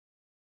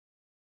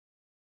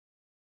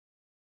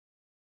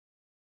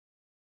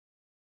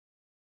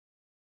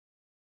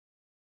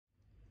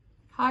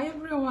Hi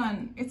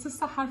everyone, it's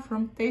Sahar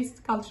from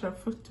Taste Culture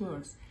for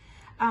Tours.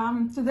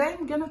 Today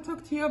I'm gonna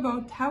talk to you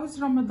about how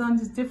Ramadan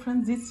is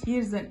different this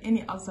year than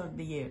any other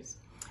years.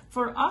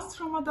 For us,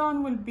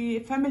 Ramadan will be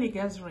family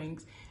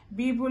gatherings,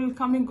 people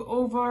coming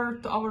over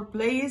to our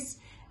place,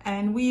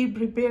 and we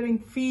preparing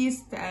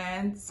feast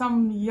and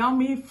some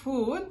yummy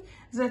food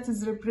that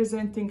is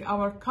representing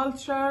our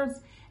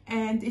cultures.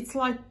 And it's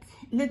like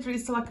literally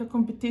it's like a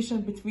competition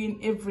between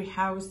every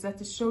house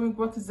that is showing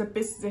what is the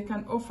best they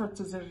can offer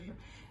to their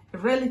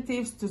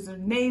relatives, to their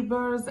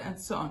neighbors, and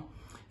so on.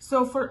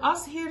 So for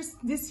us here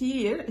this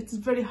year, it's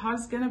very hard.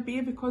 It's gonna be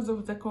because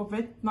of the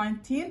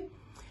COVID-19.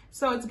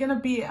 So it's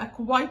gonna be a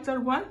quieter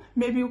one.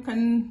 Maybe we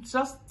can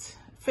just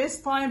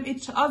FaceTime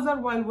each other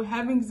while we're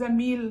having the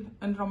meal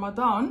in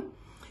Ramadan.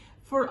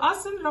 For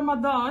us in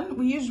Ramadan,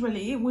 we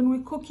usually, when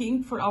we're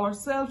cooking for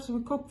ourselves,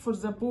 we cook for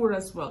the poor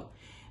as well.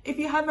 If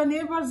you have a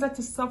neighbor that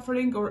is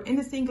suffering or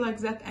anything like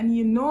that, and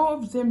you know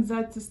of them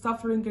that is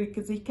suffering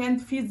because they can't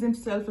feed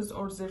themselves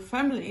or their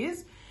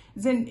families,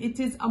 then it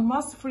is a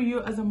must for you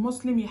as a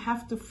Muslim. You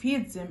have to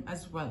feed them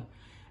as well.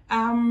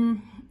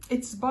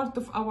 It's part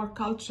of our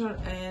culture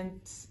and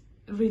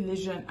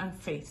religion and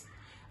faith.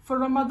 For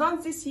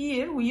Ramadan this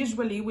year, we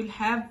usually will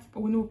have,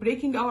 when we're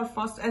breaking our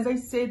fast, as I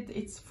said,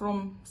 it's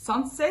from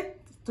sunset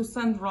to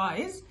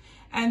sunrise.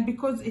 And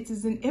because it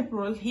is in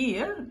April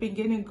here,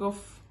 beginning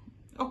of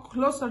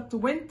closer to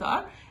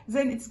winter,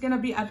 then it's gonna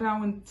be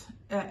around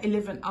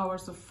 11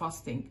 hours of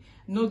fasting.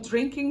 No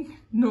drinking,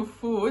 no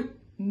food,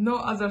 no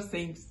other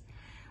things.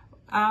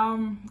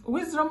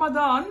 With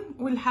Ramadan,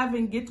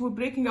 we're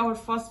breaking our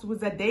fast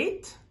with a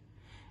date,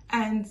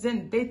 and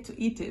then date to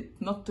eat it,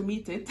 not to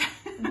meet it.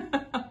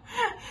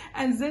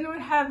 And then we're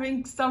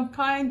having some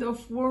kind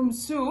of warm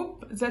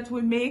soup that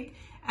we make,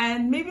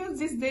 and maybe on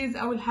these days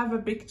I will have a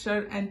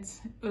picture and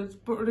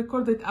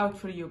record it out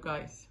for you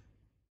guys.